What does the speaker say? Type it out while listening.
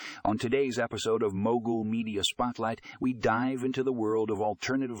On today's episode of Mogul Media Spotlight, we dive into the world of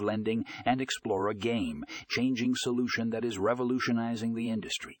alternative lending and explore a game-changing solution that is revolutionizing the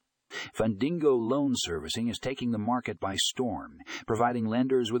industry. Fundingo Loan Servicing is taking the market by storm, providing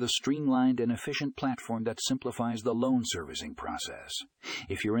lenders with a streamlined and efficient platform that simplifies the loan servicing process.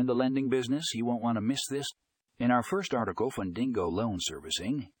 If you're in the lending business, you won't want to miss this. In our first article, Fundingo Loan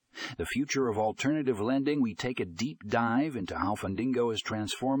Servicing, The Future of Alternative Lending, we take a deep dive into how Fundingo is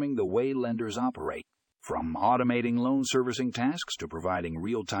transforming the way lenders operate. From automating loan servicing tasks to providing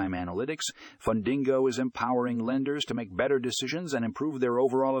real-time analytics, Fundingo is empowering lenders to make better decisions and improve their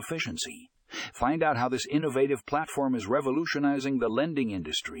overall efficiency. Find out how this innovative platform is revolutionizing the lending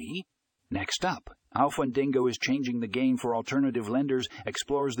industry. Next up, how Fundingo is changing the game for alternative lenders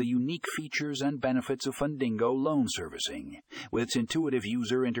explores the unique features and benefits of Fundingo Loan Servicing. With its intuitive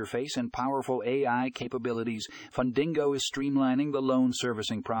user interface and powerful AI capabilities, Fundingo is streamlining the loan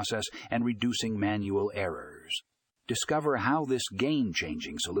servicing process and reducing manual errors. Discover how this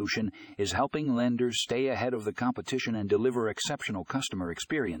game-changing solution is helping lenders stay ahead of the competition and deliver exceptional customer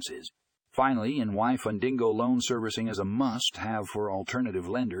experiences. Finally, in why Fundingo Loan Servicing is a must-have for alternative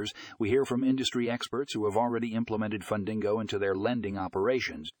lenders, we hear from industry experts who have already implemented Fundingo into their lending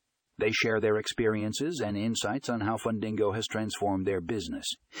operations. They share their experiences and insights on how Fundingo has transformed their business,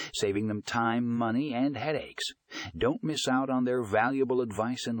 saving them time, money, and headaches. Don't miss out on their valuable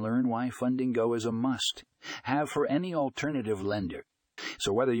advice and learn why Fundingo is a must-have for any alternative lender.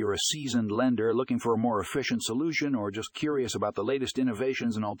 So whether you're a seasoned lender looking for a more efficient solution or just curious about the latest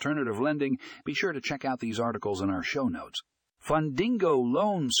innovations in alternative lending, be sure to check out these articles in our show notes. Fundingo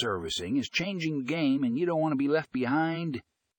Loan Servicing is changing the game and you don't want to be left behind.